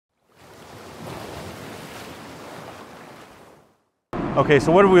Okay,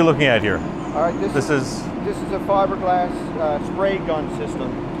 so what are we looking at here? All right, this is a fiberglass spray gun system.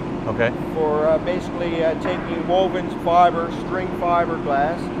 Okay. For basically taking woven fiber, string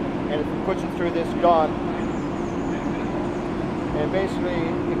fiberglass, and it puts it through this gun. And basically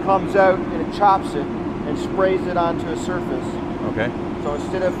it comes out and it chops it and sprays it onto a surface. Okay. So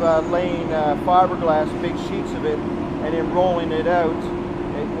instead of laying fiberglass, big sheets of it, and then rolling it out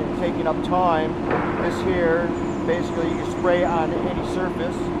and taking up time, this here, basically you can spray on any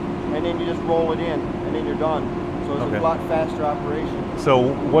surface and then you just roll it in and then you're done. So it's a lot faster operation. So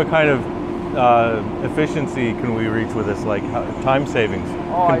what kind of efficiency can we reach with this, like time savings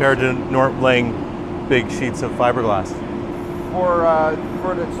compared to laying big sheets of fiberglass?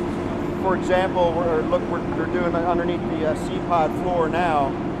 For example, we're doing underneath the C-pod floor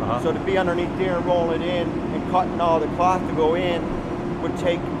now. So to be underneath there and rolling it in and cutting all the cloth to go in would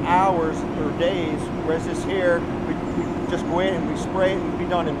take hours or days, whereas this here, we just go in and we spray it and be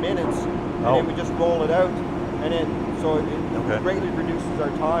done in minutes, and then we just roll it out, and then so it greatly reduces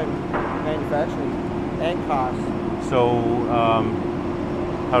our time manufacturing and cost. So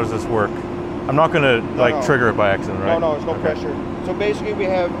how does this work? I'm not going to trigger it by accident, right? No, there's no pressure. So basically we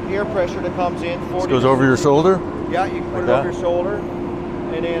have air pressure that comes in. This goes over your shoulder? Yeah, you can put it over your shoulder.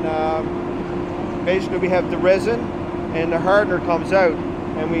 And then basically we have the resin and the hardener comes out,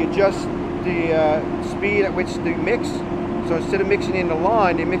 and we adjust the speed at which they mix. So instead of mixing in the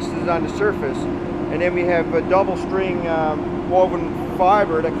line, it mixes it on the surface. And then we have a double string woven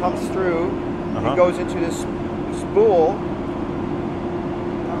fiber that comes through and goes into this spool.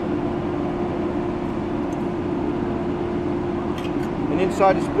 And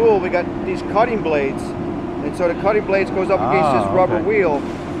inside the spool we got these cutting blades, and so the cutting blades goes up against this rubber wheel,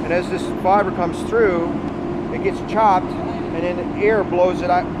 and as this fiber comes through it gets chopped, and then the air blows it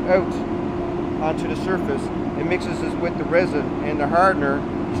out onto the surface and mixes this with the resin and the hardener,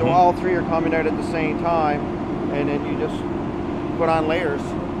 so all three are coming out at the same time, and then you just put on layers.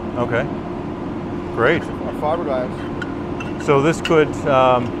 Okay, great. Of fiberglass. So this could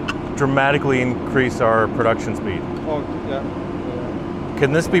dramatically increase our production speed. Oh yeah.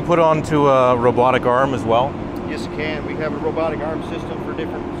 Can this be put onto a robotic arm as well? Yes, it can. We have a robotic arm system for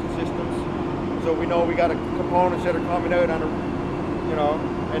different systems. So we know we got components that are coming out on a,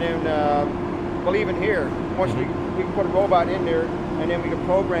 and then, well, even here, once we can put a robot in there, and then we can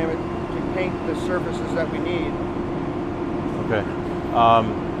program it to paint the surfaces that we need. Okay.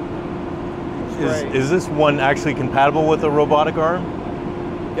 Is this one actually compatible with a robotic arm?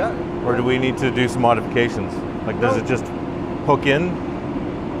 Yeah. Or do we need to do some modifications? Like, does it just hook in?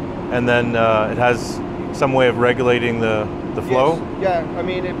 And then it has some way of regulating the flow? Yes. Yeah, I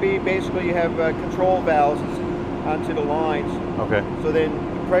mean, it'd be basically you have control valves onto the lines. Okay. So then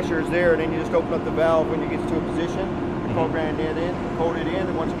the pressure is there, and then you just open up the valve when it gets to a position, program it in, code it in,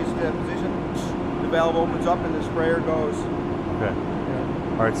 and once it gets to that position, the valve opens up and the sprayer goes. Okay.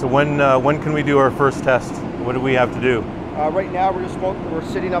 Yeah. All right, so when can we do our first test? What do we have to do? Right now we're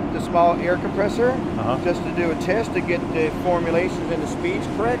setting up the small air compressor just to do a test to get the formulations and the speeds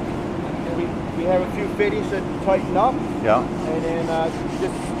correct. And we have a few fittings that tighten up. Yeah. And then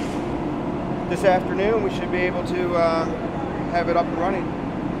this afternoon we should be able to have it up and running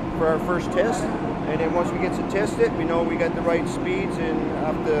for our first test. And then once we get to test it, we know we got the right speeds and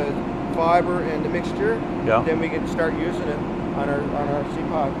of the fiber and the mixture. Yeah. Then we can start using it on our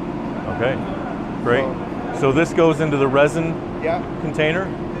C-pod. Okay. Great. So this goes into the resin container?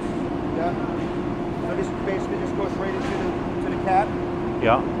 So this basically just goes right into the cap.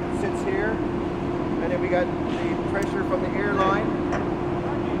 Yeah. It sits here. And then we got the pressure from the air line.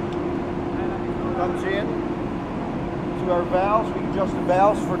 Comes in to our valves. We can adjust the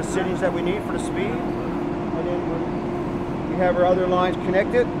valves for the settings that we need for the speed. And then we have our other lines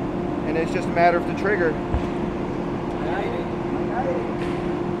connected. And it's just a matter of the trigger.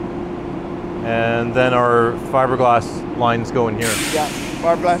 And then our fiberglass lines go in here. Yeah,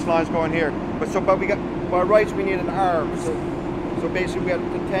 fiberglass lines go in here. But we got, by rights, we need an arm. So basically, we got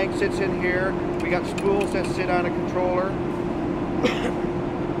the tank sits in here. We got spools that sit on a controller,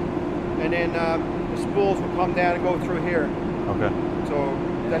 and then the spools will come down and go through here. Okay. So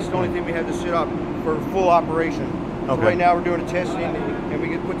that's the only thing we have to set up for full operation. Okay. So right now we're doing a testing, and we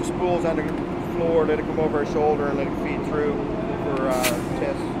can put the spools on the floor, let it come over our shoulder, and let it feed through for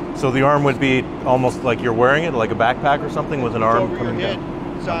tests. So the arm would be almost like you're wearing it, like a backpack or something with an arm coming down?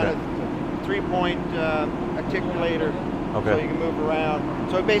 It's on a 3-point articulator, so you can move around.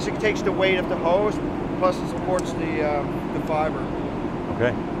 So it basically takes the weight of the hose, plus it supports the fiber.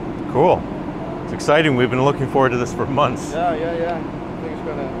 Okay, cool. It's exciting. We've been looking forward to this for months. Yeah. I think it's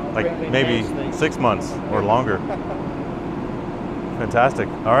going to maybe 6 months or longer. Fantastic.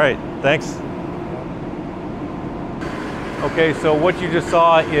 All right, thanks. Okay, so what you just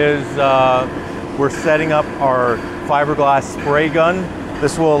saw is we're setting up our fiberglass spray gun.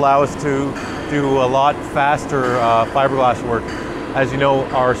 This will allow us to do a lot faster fiberglass work. As you know,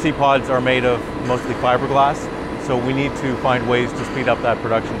 our C-pods are made of mostly fiberglass, so we need to find ways to speed up that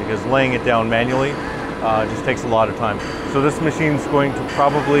production because laying it down manually just takes a lot of time. So this machine's going to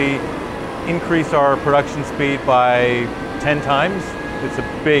probably increase our production speed by 10 times. It's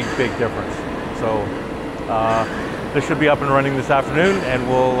a big, big difference. So this should be up and running this afternoon, and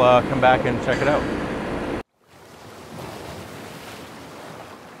we'll come back and check it out.